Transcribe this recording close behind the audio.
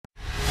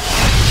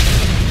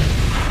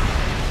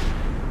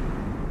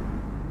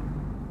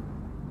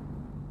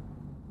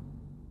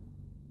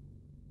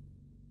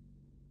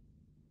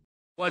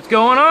What's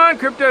going on,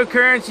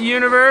 cryptocurrency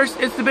universe?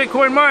 It's the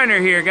Bitcoin miner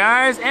here,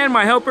 guys, and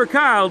my helper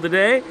Kyle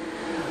today.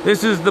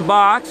 This is the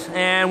box,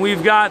 and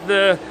we've got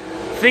I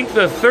think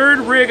the third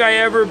rig I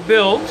ever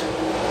built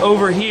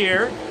over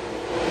here.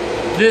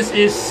 This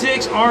is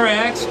 6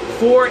 RX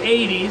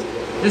 480s.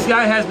 This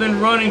guy has been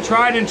running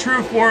tried and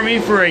true for me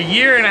for a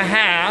year and a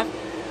half.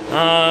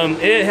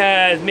 It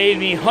has made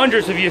me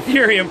hundreds of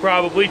Ethereum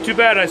probably. Too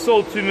bad I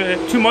sold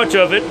too much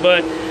of it,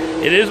 but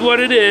it is what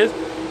it is.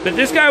 But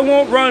this guy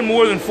won't run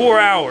more than 4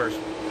 hours.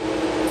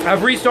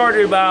 I've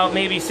restarted about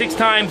maybe 6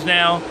 times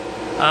now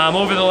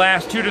over the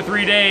last 2 to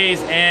 3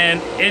 days, and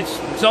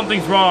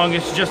something's wrong.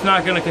 It's just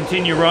not going to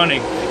continue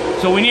running.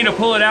 So we need to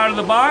pull it out of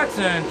the box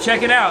and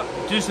check it out,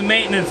 do some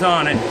maintenance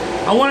on it.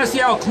 I want to see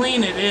how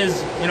clean it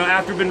is, you know,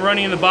 after been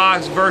running in the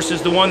box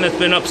versus the one that's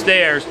been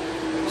upstairs.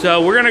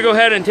 So we're going to go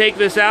ahead and take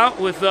this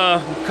out with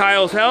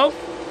Kyle's help.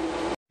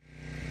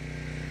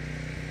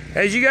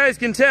 As you guys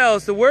can tell,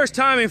 it's the worst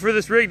timing for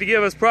this rig to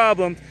give us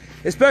problems,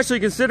 especially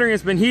considering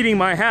it's been heating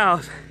my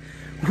house.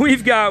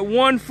 We've got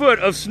 1 foot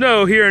of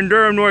snow here in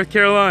Durham, North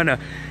Carolina.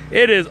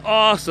 It is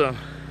awesome.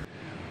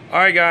 All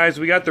right, guys,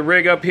 we got the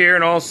rig up here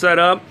and all set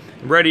up,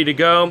 ready to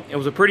go. It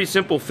was a pretty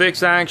simple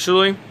fix,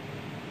 actually.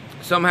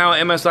 Somehow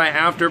Msi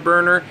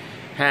Afterburner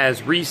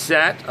has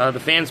reset. The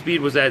fan speed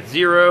was at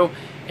 0,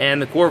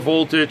 and the core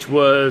voltage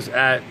was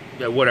at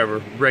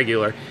whatever,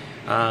 regular.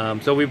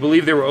 So we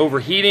believe they were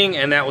overheating,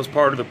 and that was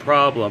part of the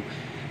problem.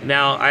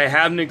 Now, I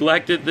have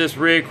neglected this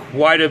rig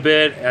quite a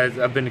bit as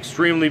I've been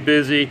extremely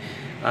busy.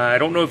 I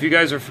don't know if you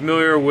guys are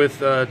familiar with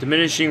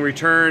diminishing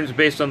returns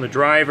based on the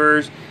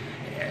drivers.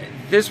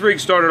 This rig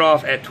started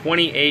off at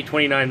 28,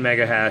 29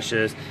 mega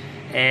hashes,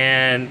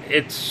 and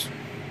it's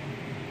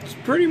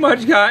pretty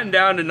much gotten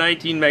down to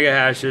 19 mega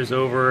hashes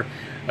over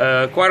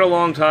quite a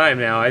long time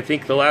now. I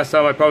think the last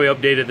time I probably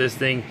updated this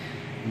thing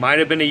might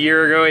have been a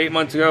year ago, 8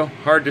 months ago,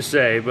 hard to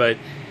say, but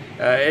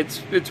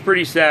it's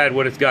pretty sad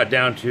what it's got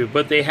down to.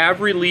 But they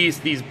have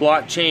released these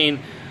blockchain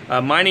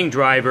mining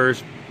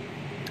drivers,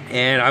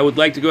 and I would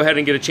like to go ahead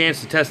and get a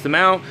chance to test them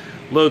out,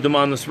 load them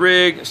on this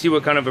rig, see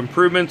what kind of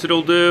improvements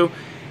it'll do,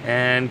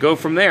 and go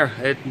from there.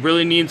 It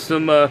really needs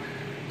some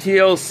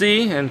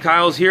TLC, and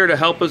Kyle's here to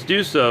help us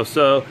do so.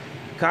 So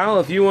Kyle,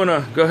 if you want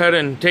to go ahead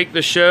and take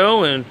the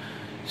show and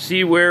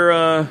see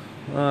where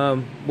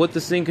what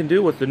this thing can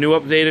do with the new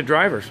updated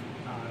drivers.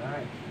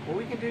 Well,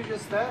 we can do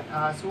just that.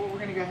 So what we're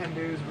going to go ahead and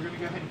do is we're going to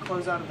go ahead and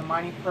close out of the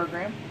mining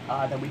program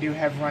that we do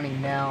have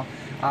running now,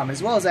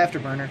 as well as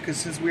Afterburner, because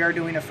since we are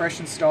doing a fresh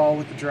install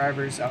with the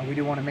drivers, we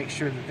do want to make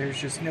sure that there's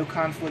just no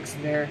conflicts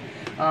there.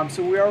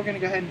 So what we are going to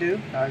go ahead and do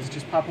is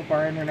just pop up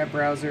our internet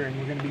browser, and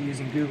we're going to be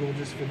using Google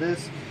just for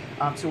this.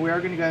 So we are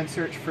going to go ahead and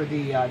search for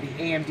the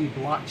AMD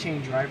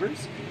blockchain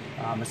drivers.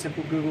 A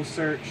simple Google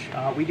search.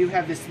 We do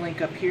have this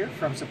link up here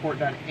from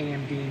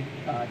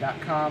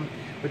support.amd.com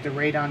with the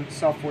Radeon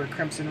software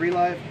Crimson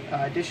Relive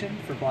edition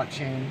for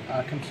blockchain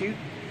compute.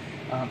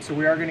 So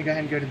we are going to go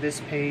ahead and go to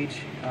this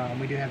page.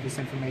 We do have this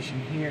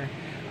information here.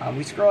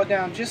 We scroll it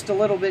down just a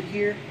little bit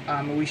here,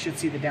 and we should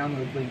see the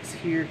download links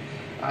here.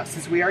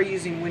 Since we are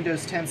using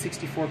Windows 10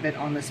 64-bit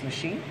on this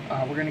machine,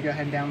 we're going to go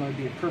ahead and download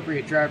the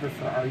appropriate driver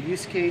for our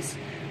use case,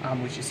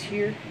 which is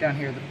here, down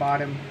here at the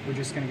bottom. We're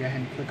just going to go ahead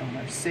and click on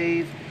our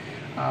save.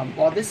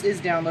 While this is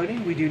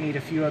downloading, we do need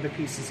a few other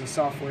pieces of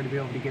software to be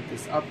able to get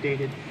this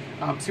updated.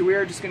 So we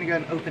are just going to go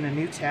ahead and open a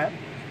new tab.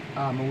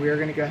 We are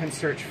going to go ahead and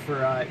search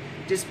for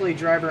Display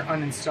Driver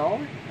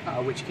Uninstaller,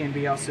 which can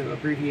be also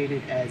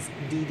abbreviated as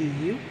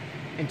DDU.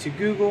 Into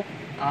Google,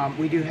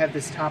 we do have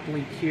this top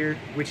link here,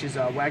 which is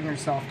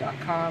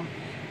wagnersoft.com,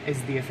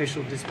 is the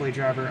official Display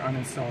Driver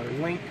Uninstaller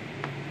link.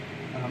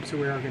 So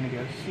we are going to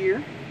go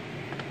here,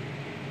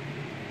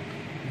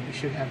 and we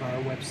should have our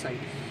website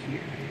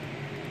here.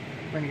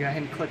 We're going to go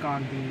ahead and click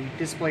on the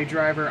Display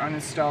Driver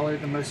Uninstaller,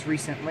 the most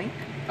recent link,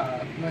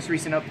 most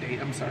recent update,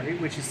 I'm sorry,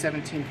 which is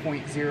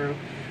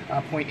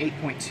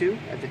 17.0.8.2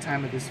 at the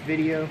time of this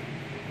video.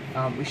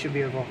 We should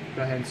be able to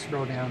go ahead and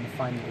scroll down to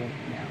find the link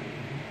now.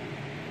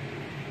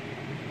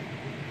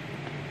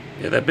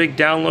 Yeah, that big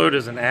download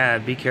is an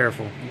ad. Be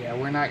careful. Yeah,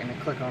 we're not going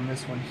to click on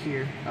this one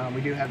here.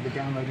 We do have the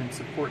download and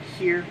support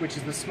here, which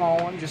is the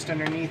small one just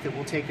underneath. It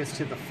will take us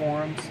to the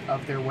forums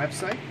of their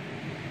website.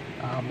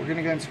 We're going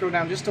to go and scroll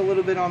down just a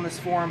little bit on this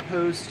forum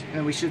post, and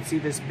then we should see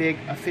this big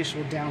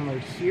official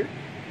download here.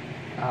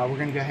 We're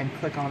going to go ahead and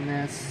click on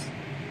this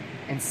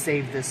and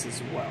save this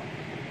as well.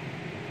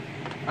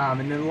 And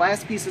then the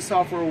last piece of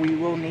software we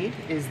will need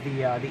is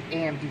the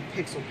AMD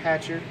Pixel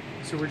Patcher.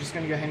 So we're just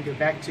going to go ahead and go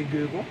back to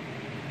Google.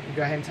 We'll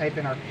go ahead and type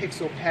in our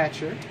Pixel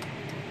Patcher.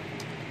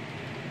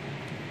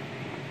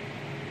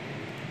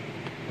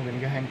 We're going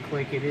to go ahead and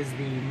click. It is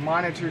the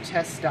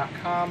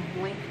monitortest.com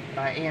link,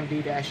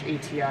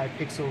 AMD-ATI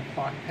Pixel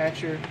Clock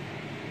Patcher.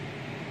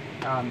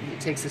 It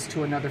takes us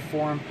to another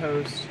forum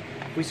post.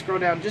 If we scroll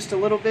down just a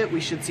little bit, we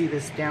should see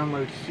this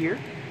download here,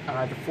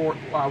 the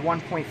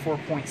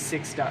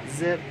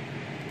 1.4.6.zip.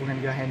 We're going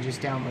to go ahead and just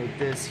download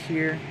this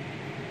here.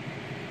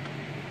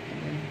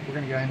 And then we're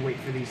going to go ahead and wait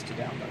for these to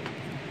download.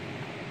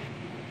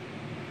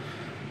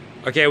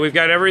 Okay, we've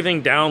got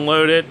everything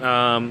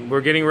downloaded. We're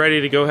getting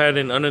ready to go ahead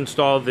and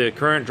uninstall the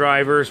current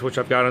drivers, which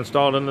I've got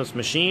installed on this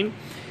machine.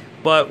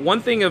 But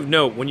one thing of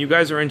note, when you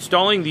guys are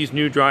installing these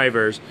new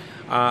drivers,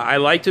 I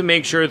like to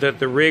make sure that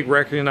the rig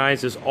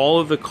recognizes all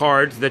of the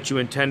cards that you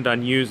intend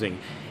on using.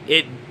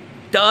 It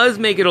does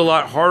make it a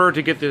lot harder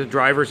to get the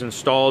drivers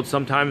installed.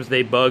 Sometimes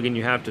they bug and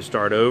you have to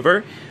start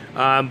over.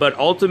 But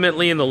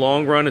ultimately, in the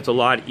long run, it's a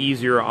lot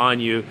easier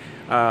on you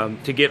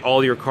to get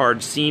all your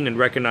cards seen and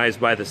recognized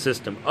by the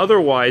system.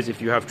 Otherwise,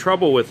 if you have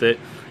trouble with it,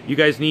 you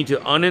guys need to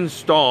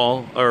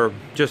uninstall or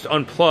just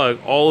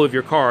unplug all of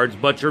your cards,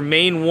 but your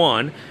main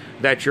one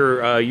that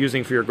you're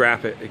using for your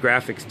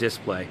graphics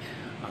display.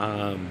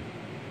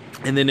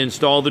 And then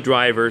install the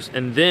drivers,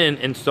 and then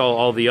install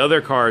all the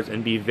other cards,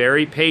 and be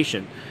very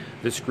patient.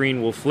 The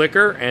screen will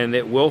flicker, and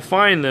it will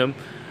find them.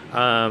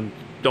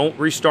 Don't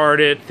restart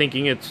it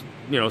thinking it's,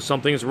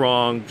 something's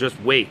wrong. Just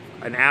wait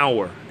an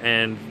hour,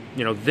 and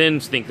then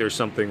think there's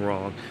something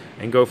wrong,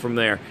 and go from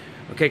there.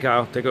 Okay,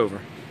 Kyle, take over.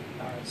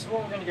 Alright, so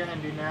what we're going to go ahead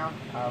and do now,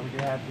 we do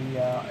have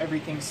the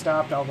everything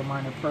stopped, all the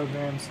minor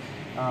programs.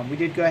 We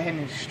did go ahead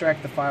and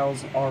extract the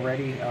files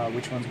already,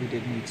 which ones we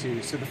did need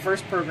to. So the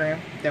first program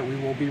that we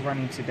will be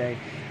running today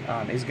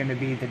is going to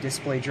be the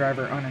display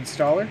driver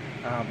uninstaller,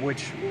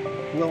 which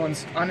will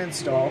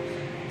uninstall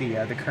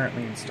the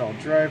currently installed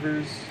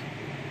drivers.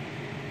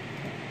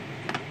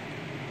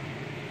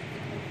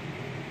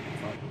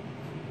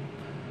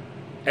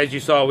 As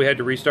you saw, we had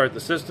to restart the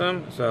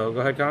system, so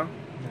go ahead, Kyle.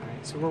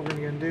 Alright, so what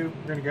we're going to do,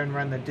 we're going to go and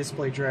run the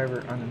display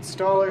driver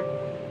uninstaller.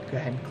 Go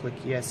ahead and click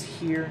yes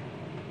here.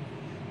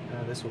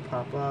 This will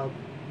pop up.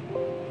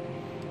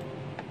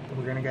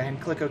 We're going to go ahead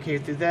and click OK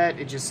through that.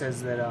 It just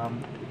says that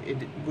it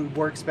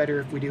works better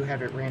if we do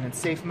have it ran in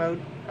safe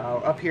mode.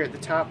 Up here at the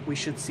top, we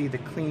should see the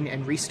clean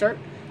and restart.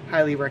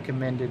 Highly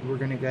recommended. We're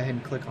going to go ahead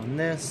and click on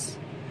this.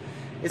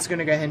 It's going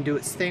to go ahead and do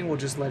its thing. We'll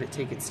just let it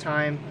take its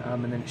time,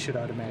 and then it should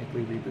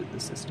automatically reboot the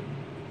system.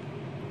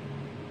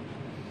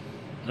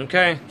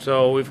 Okay,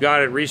 so we've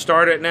got it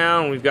restarted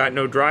now, and we've got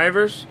no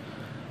drivers.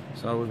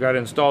 So we've got to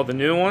install the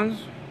new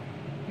ones.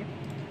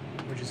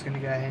 We're just going to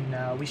go ahead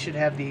and we should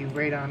have the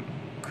Radeon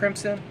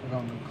Crimson. We're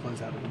going to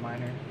close out of the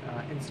minor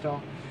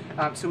install.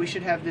 So we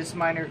should have this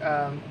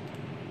minor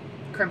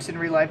Crimson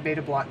Relive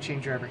Beta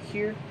blockchain driver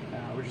here.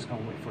 We're just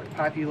going to wait for it to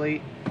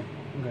populate.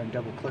 I'm going to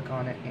double click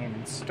on it and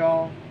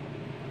install.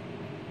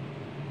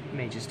 It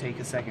may just take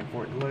a second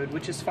for it to load,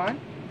 which is fine.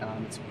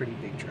 It's a pretty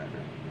big driver.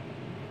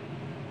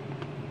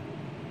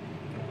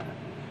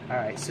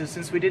 Alright, so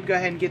since we did go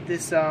ahead and get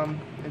this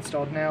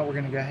installed now, we're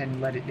going to go ahead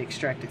and let it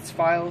extract its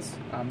files.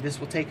 This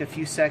will take a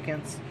few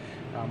seconds.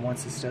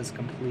 Once this does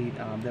complete,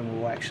 then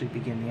we'll actually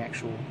begin the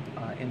actual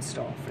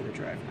install for the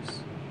drivers.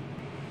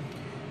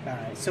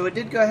 Alright, so it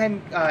did go ahead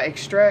and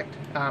extract.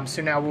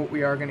 So now what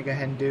we are going to go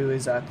ahead and do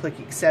is click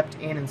accept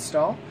and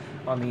install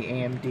on the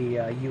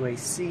AMD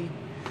UAC.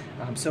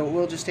 So it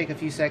will just take a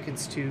few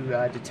seconds to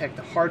detect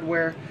the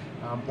hardware.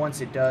 Once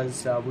it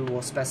does, we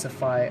will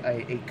specify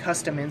a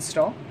custom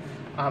install.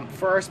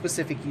 For our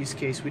specific use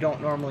case, we don't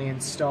normally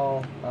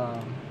install,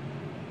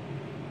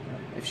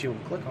 if she will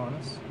click on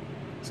us.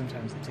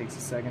 Sometimes it takes a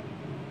second.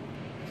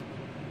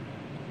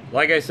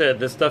 Like I said,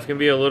 this stuff can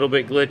be a little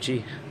bit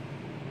glitchy.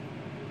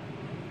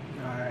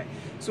 Alright,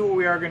 so what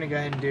we are going to go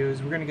ahead and do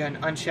is we're going to go ahead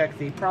and uncheck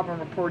the problem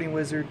reporting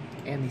wizard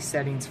and the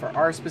settings for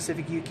our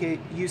specific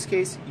use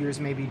case. Yours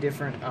may be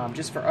different.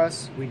 Just for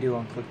us, we do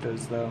unclick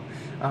those though.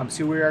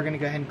 So we are going to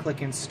go ahead and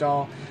click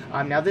install.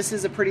 Now this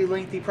is a pretty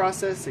lengthy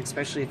process,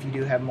 especially if you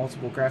do have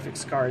multiple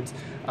graphics cards,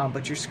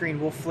 but your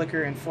screen will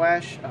flicker and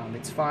flash.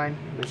 It's fine.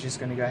 We're just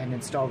going to go ahead and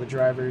install the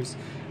drivers,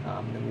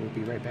 and then we'll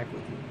be right back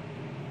with you.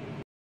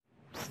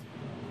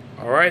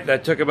 Alright,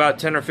 that took about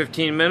 10 or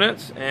 15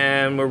 minutes,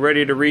 and we're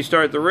ready to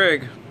restart the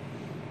rig.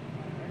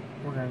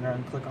 We're going to go ahead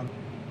and click on.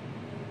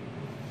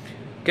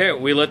 Okay,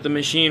 we let the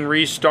machine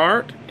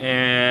restart,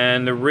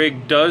 and the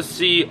rig does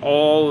see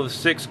all of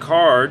 6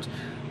 cards,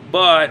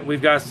 but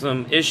we've got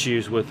some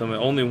issues with them.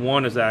 Only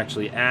one is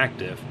actually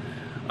active.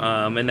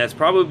 And that's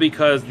probably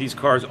because these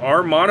cards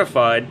are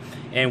modified,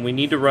 and we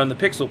need to run the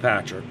pixel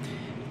patcher.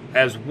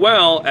 As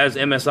well as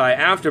Msi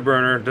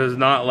Afterburner does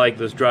not like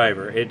this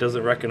driver. It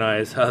doesn't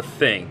recognize a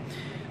thing.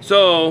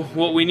 So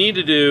what we need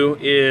to do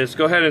is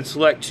go ahead and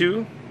select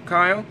 2,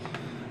 Kyle,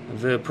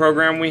 the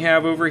program we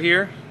have over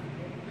here.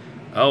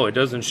 Oh, it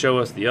doesn't show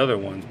us the other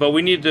ones. But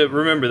we need to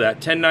remember that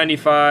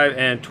 1095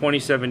 and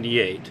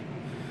 2078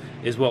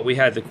 is what we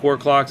had the core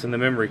clocks and the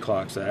memory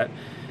clocks at.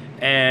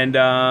 And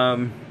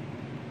go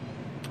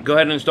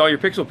ahead and install your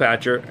pixel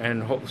patcher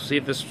and see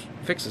if this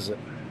fixes it.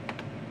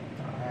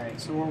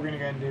 Alright, so what we're going to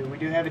go ahead and do, we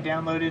do have it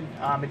downloaded.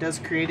 It does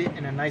create it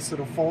in a nice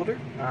little folder.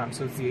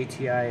 So it's the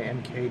ATI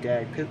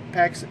MK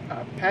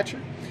patcher.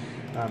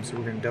 So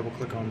we're going to double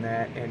click on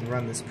that and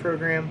run this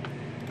program.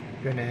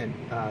 We're going to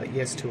hit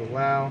yes to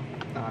allow.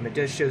 It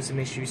does show some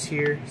issues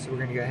here, so we're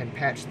going to go ahead and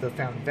patch the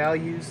found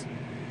values.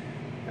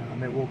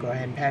 It will go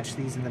ahead and patch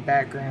these in the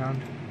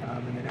background,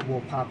 and then it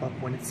will pop up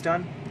when it's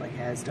done, like it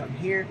has done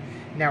here.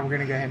 Now we're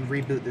going to go ahead and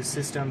reboot the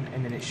system,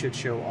 and then it should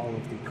show all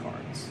of the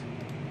cards.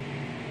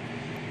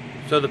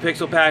 So the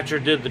pixel patcher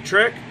did the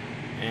trick,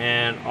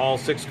 and all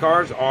 6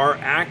 cards are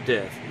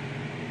active.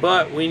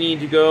 But we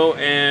need to go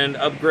and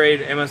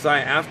upgrade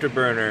MSI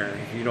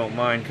Afterburner. If you don't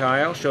mind,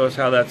 Kyle, show us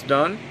how that's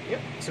done. Yep.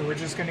 So we're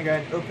just going to go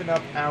ahead and open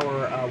up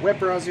our web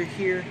browser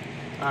here.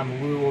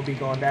 We will be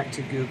going back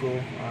to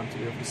Google to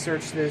be able to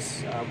search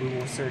this. We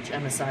will search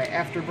MSI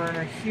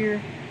Afterburner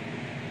here.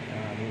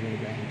 We're going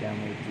to go ahead and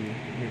download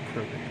the new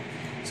program.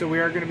 So we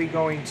are going to be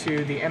going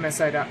to the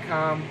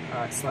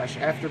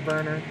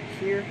msi.com/afterburner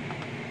here.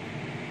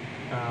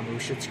 We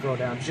should scroll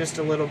down just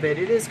a little bit.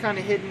 It is kind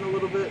of hidden a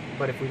little bit,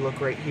 but if we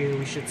look right here,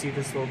 we should see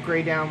this little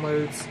gray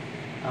downloads,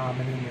 and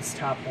then this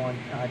top one,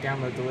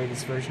 download the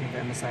latest version of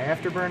MSI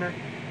Afterburner.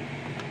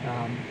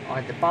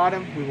 At the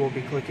bottom, we will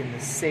be clicking the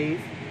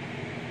save,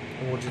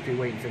 and we'll just be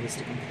waiting for this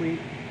to complete.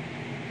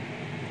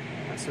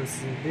 So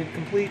this did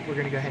complete. We're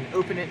going to go ahead and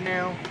open it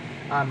now,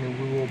 and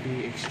we will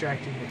be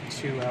extracting it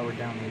to our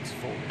downloads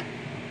folder.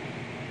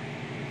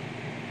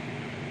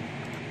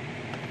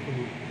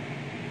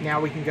 Now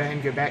we can go ahead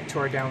and go back to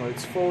our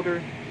downloads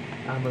folder,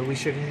 where we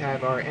should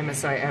have our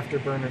MSI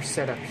Afterburner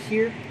set up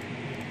here.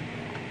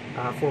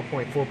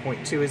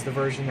 4.4.2 is the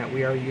version that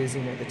we are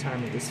using at the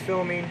time of this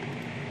filming,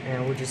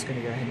 and we're just going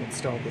to go ahead and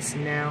install this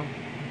now.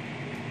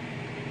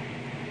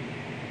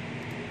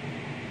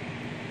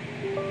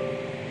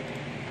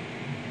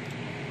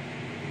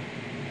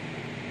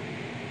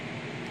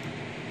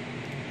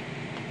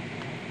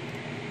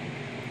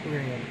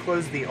 We're going to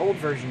close the old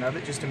version of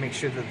it just to make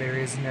sure that there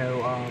is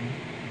no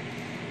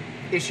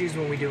issues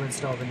when we do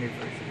install the new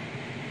version.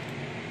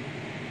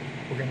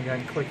 We're going to go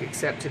ahead and click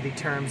accept to the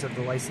terms of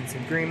the license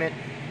agreement.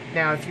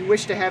 Now, if you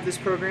wish to have this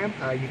program,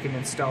 you can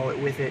install it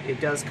with it.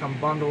 It does come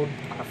bundled.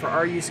 For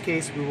our use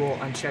case, we will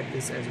uncheck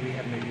this as we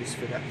have no use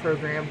for that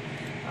program.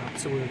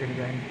 So we're going to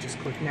go ahead and just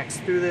click next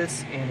through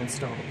this and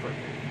install the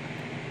program.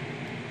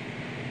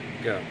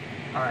 Go.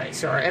 Alright,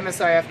 so our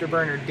MSI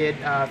Afterburner did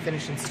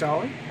finish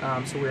installing.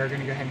 So we are going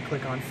to go ahead and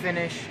click on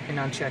finish and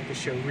uncheck the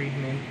show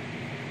readme.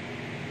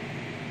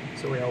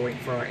 So we are waiting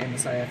for our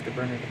MSI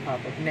Afterburner to pop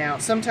up. Now,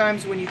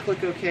 sometimes when you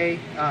click OK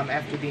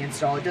after the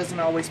install, it doesn't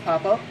always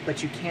pop up,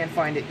 but you can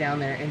find it down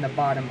there in the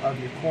bottom of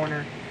your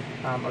corner,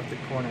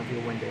 of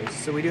your windows.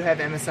 So we do have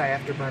MSI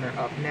Afterburner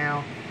up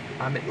now.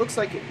 It looks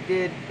like it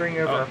did bring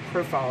over our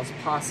profiles,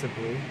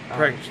 possibly.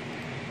 Correct.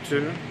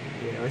 Two.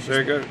 Yeah,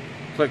 there you go.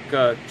 Click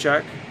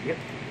check. Yep.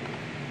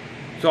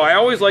 So I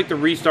always like to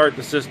restart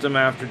the system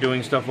after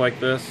doing stuff like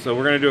this. So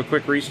we're going to do a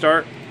quick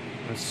restart.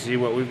 Let's see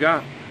what we've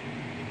got.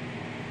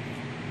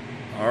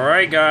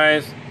 Alright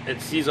guys, it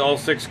sees all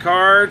 6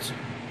 cards.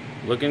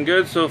 Looking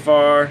good so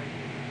far.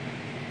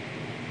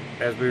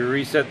 As we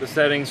reset the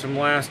settings from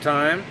last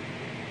time.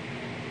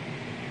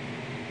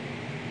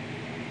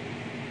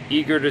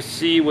 Eager to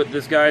see what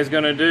this guy's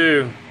gonna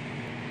do.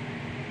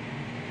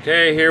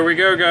 Okay, here we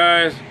go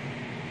guys.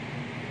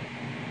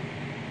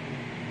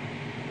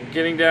 We're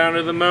getting down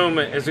to the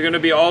moment. Is it gonna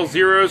be all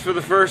zeros for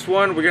the first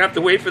one? We're gonna have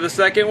to wait for the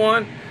second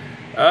one?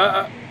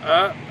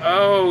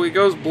 Oh, it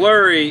goes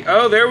blurry.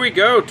 Oh, there we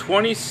go,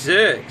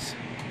 26.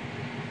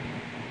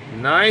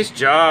 Nice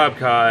job,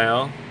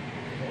 Kyle.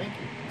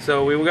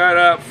 So we got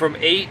up from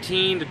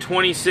 18 to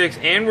 26,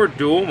 and we're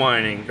dual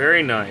mining.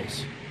 Very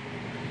nice.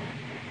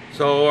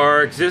 So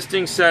our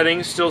existing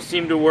settings still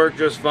seem to work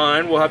just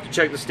fine. We'll have to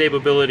check the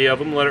stability of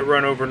them, let it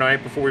run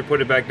overnight before we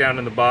put it back down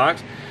in the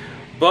box.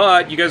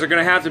 But you guys are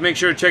going to have to make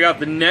sure to check out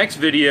the next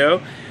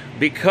video,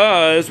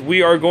 because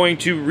we are going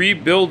to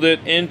rebuild it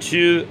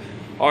into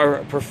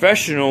our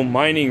professional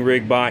mining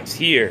rig box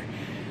here.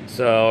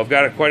 So I've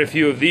got quite a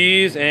few of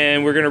these,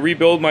 and we're going to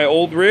rebuild my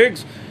old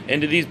rigs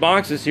into these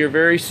boxes here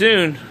very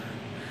soon.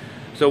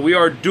 So we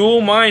are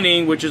dual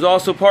mining, which is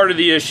also part of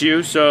the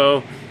issue,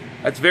 so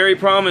that's very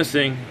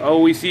promising. Oh,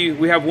 we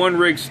have one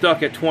rig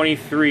stuck at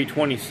 23,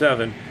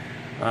 27.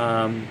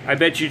 I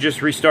bet you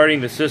just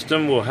restarting the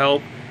system will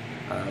help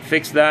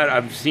fix that.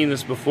 I've seen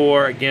this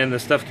before. Again,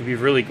 this stuff can be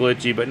really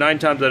glitchy, but 9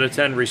 times out of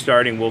 10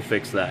 restarting will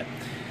fix that.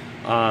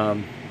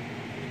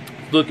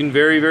 Looking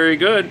very, very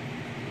good.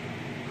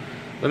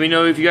 Let me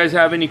know if you guys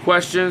have any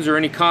questions or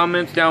any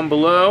comments down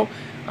below.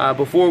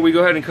 Before we go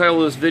ahead and kill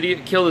this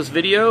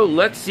video,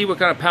 let's see what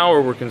kind of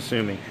power we're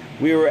consuming.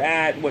 We were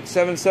at, what,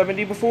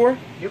 770 before?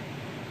 Yep.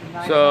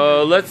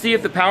 So let's see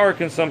if the power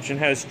consumption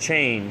has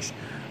changed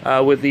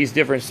with these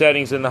different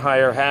settings in the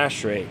higher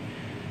hash rate.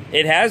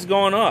 It has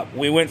gone up.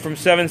 We went from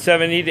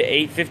 770 to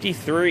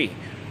 853.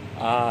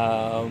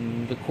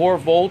 The core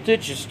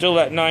voltage is still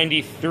at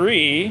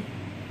 93.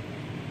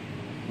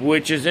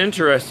 Which is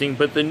interesting,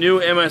 but the new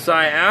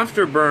MSI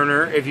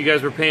Afterburner, if you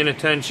guys were paying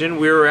attention,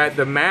 we were at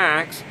the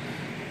max,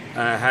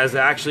 has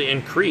actually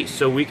increased,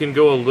 so we can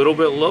go a little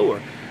bit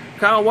lower.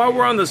 Kyle, while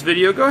we're on this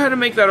video, go ahead and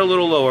make that a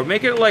little lower.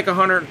 Make it like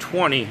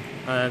 120.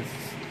 Let's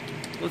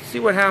see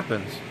what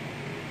happens.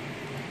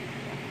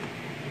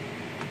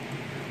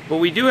 But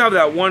we do have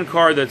that one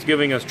card that's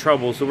giving us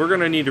trouble, so we're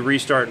going to need to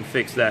restart and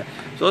fix that.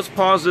 So let's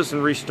pause this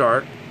and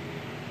restart.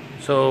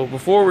 So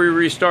before we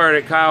restart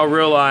it, Kyle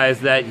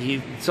realized that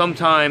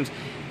sometimes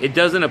it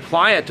doesn't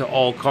apply it to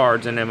all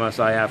cards in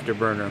MSI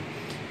Afterburner.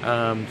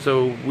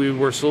 So we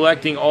were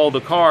selecting all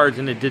the cards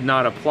and it did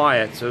not apply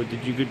it. So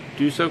did you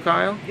do so,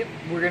 Kyle? Yep,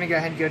 we're going to go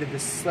ahead and go to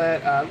this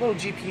little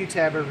GPU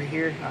tab over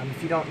here.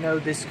 If you don't know,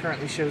 this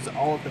currently shows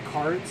all of the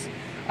cards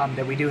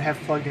that we do have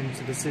plugged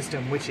into the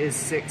system, which is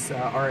 6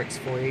 RX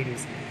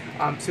 480s.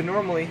 So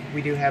normally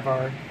we do have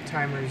our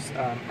timers,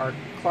 our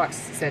clock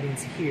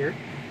settings here.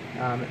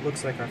 It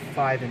looks like our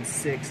 5 and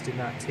 6 did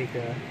not take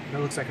it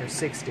looks like our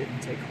 6 didn't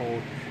take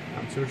hold.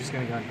 So we're just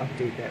going to go and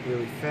update that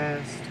really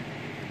fast.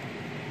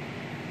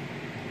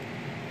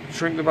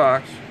 Shrink the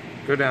box,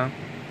 go down,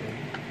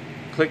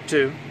 click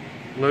 2,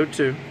 load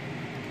 2.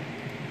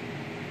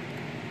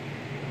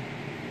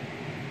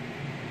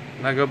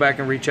 Now go back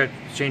and recheck,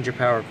 change your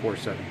power core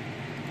setting.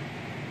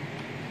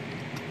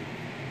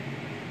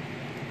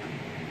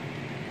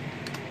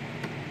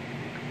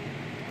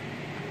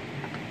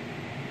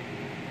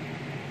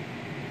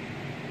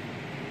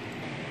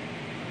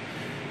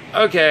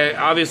 Okay,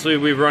 obviously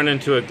we've run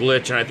into a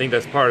glitch, and I think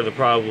that's part of the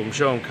problem.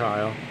 Show them,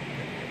 Kyle.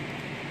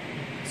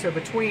 So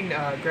between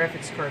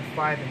graphics card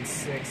 5 and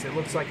 6, it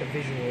looks like a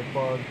visual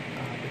bug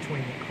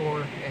between the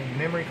core and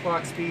memory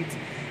clock speeds.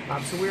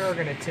 So we are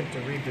going to attempt to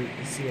reboot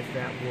to see if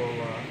that will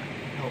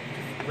help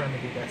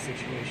remedy that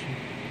situation.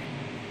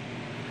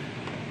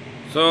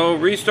 So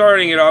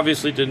restarting it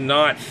obviously did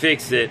not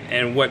fix it,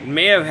 and what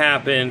may have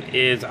happened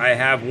is I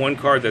have one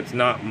card that's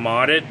not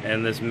modded,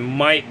 and this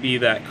might be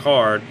that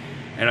card,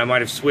 and I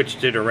might have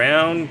switched it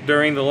around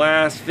during the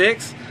last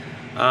fix,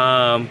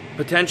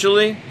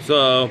 potentially.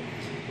 So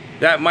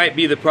that might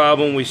be the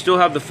problem. We still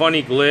have the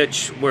funny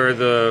glitch where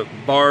the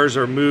bars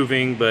are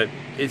moving, but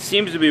it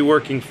seems to be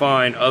working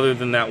fine other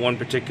than that one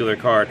particular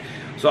card.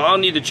 So I'll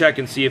need to check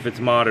and see if it's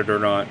modded or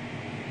not,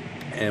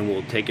 and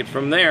we'll take it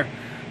from there.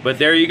 But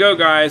there you go,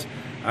 guys.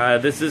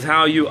 This is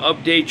how you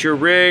update your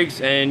rigs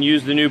and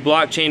use the new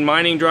blockchain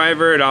mining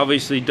driver. It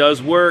obviously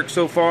does work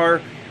so far.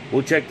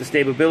 We'll check the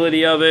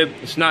stability of it.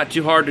 It's not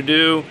too hard to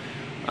do.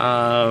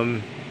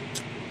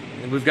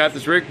 We've got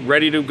this rig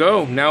ready to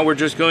go. Now we're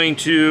just going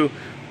to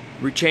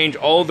change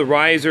all the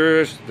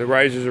risers. The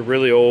risers are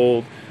really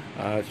old.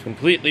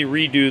 Completely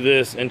redo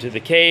this into the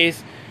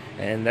case,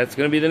 and that's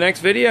going to be the next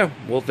video.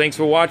 Well, thanks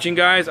for watching,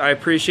 guys. I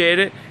appreciate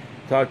it.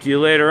 Talk to you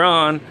later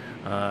on.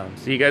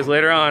 See you guys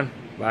later on.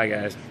 Bye,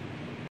 guys.